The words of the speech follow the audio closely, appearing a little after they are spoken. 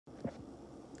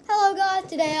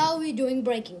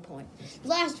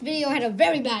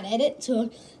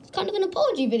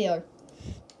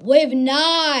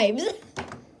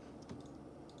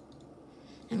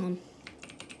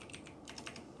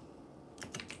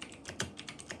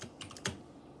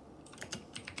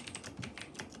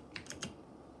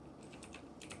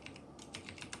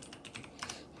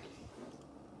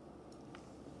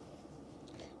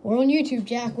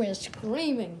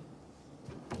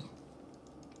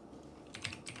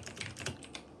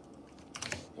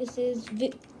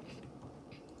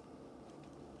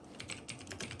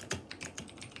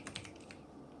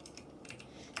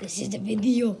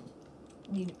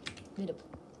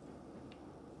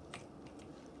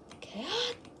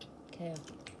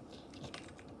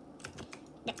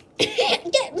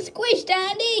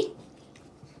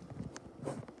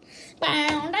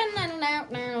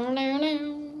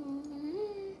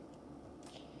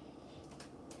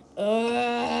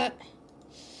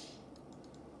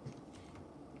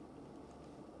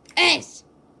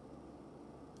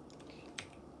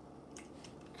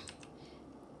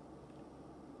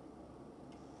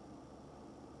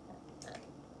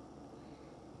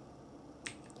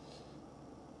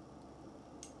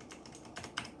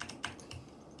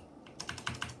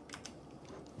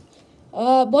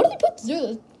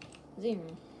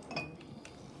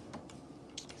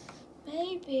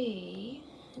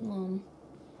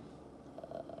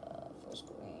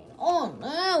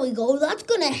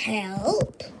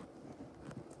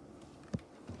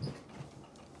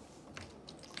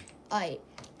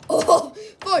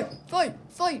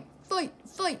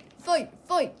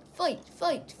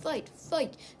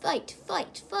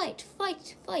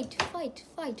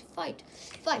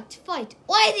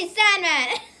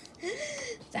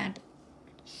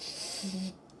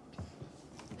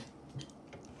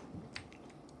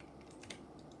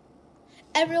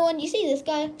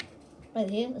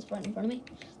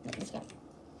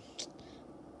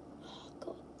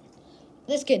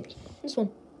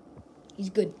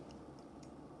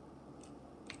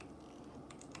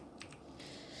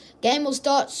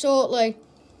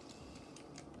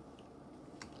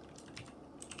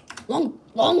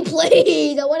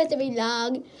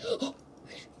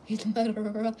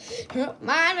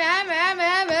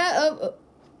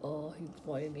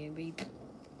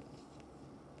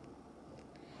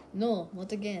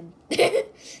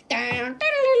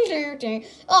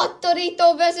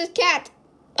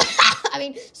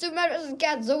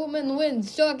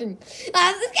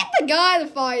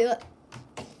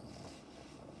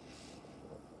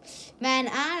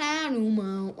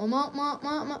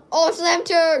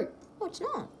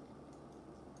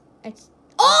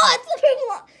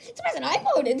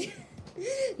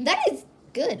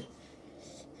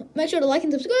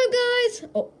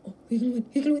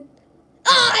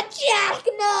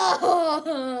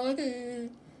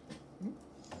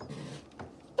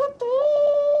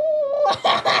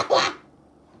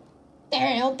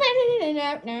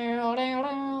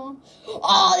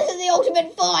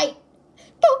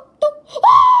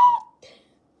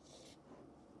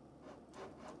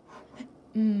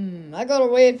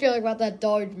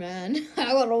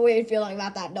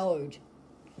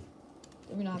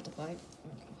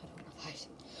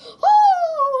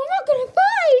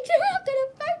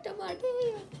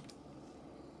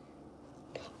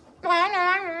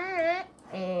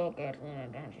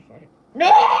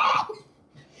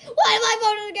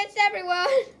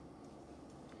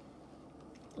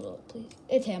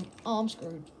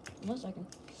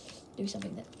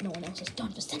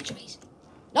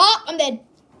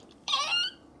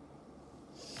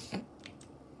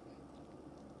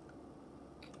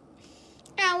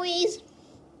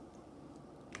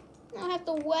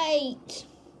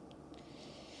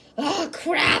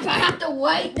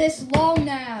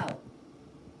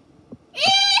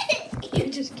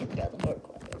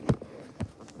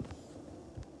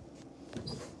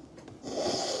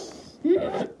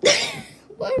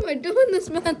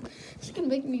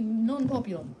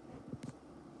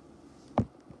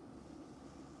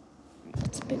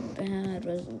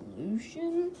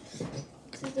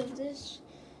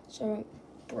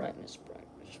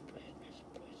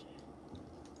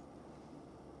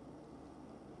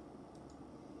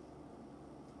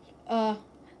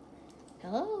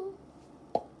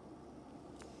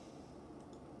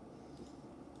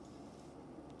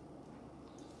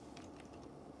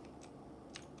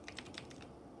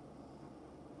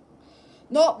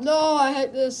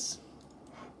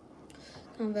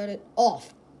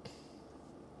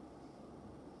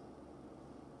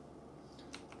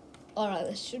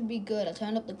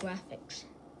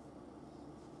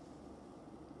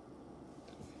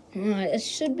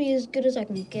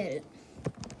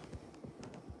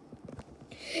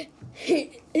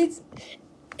It's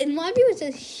in my view. It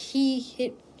says he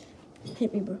hit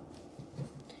me, bro.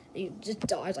 He just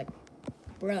dies like,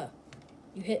 bruh,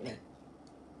 you hit me.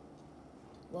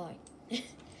 Why?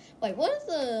 Wait, what is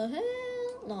the hell?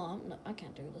 No, I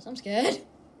can't do this. I'm scared.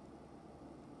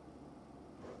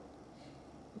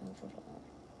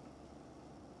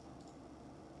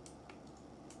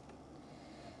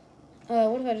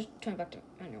 What if I just turn back to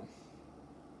manual?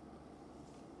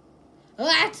 Oh,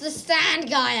 that's the stand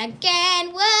guy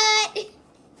again. What?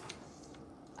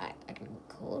 I can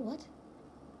record.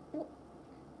 What?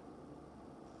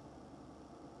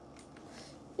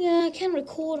 Yeah, I can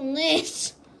record on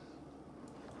this.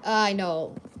 I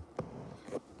know.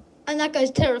 And that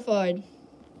guy's terrified.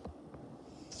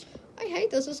 I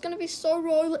hate this. It's gonna be so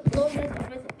low.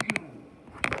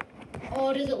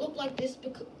 Oh, does it look like this?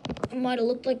 Because it might have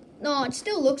looked like. No, it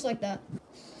still looks like that.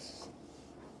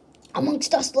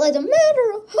 Amongst us lies a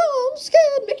murderer. Oh, I'm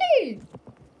scared, Mickey.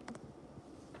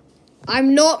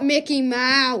 I'm not Mickey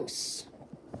Mouse.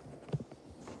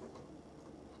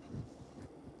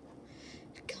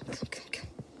 Come.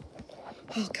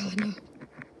 Oh God, no.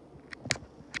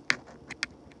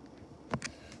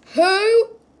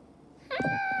 Who?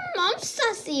 I'm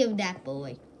sussy of that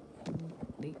boy.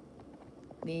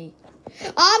 Me.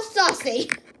 I'm sussy.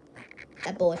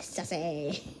 That boy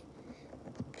sussy.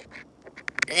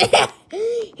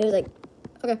 He was like,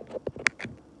 okay.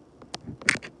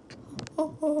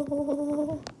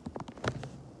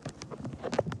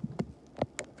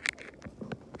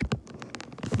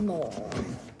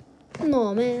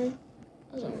 No, man.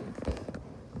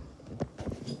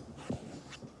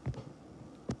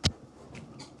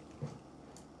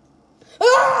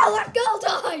 Oh, that girl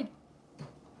died.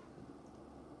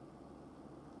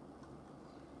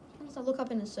 I look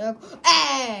up in a circle.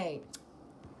 Hey!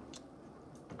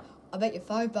 I bet you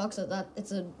 $5 at that.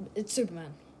 It's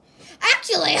Superman.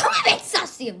 Actually, I'm a bit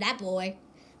sussy of that boy.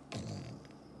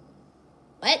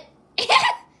 What?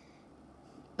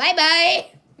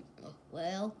 Bye. Oh,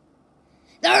 well.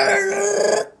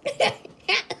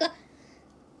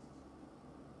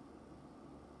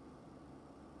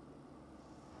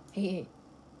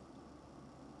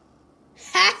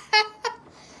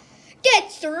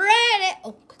 Get ready.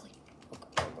 Oh, quickly.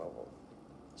 Go.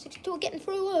 62 getting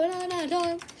through.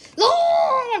 Long.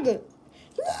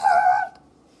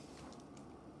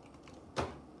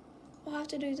 I'll have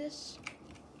to do this.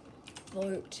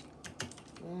 Vote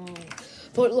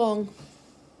long.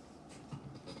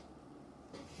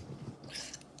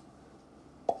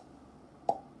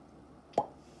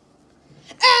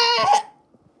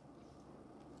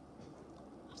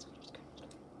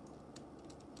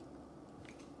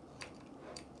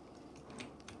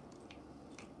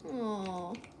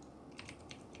 Aww.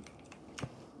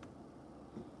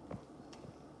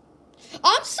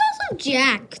 I'm sus of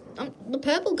Jack. The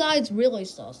purple guy is really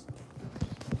sus.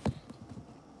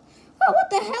 Oh, what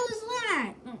the hell is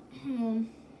that? Oh,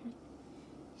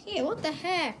 here, what the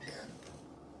heck?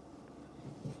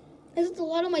 Is it the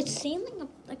light on my ceiling?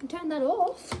 I can turn that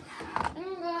off. Hang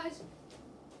on, guys.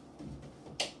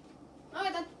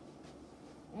 Alright then.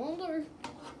 Older.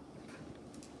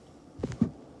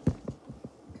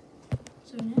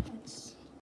 So now it's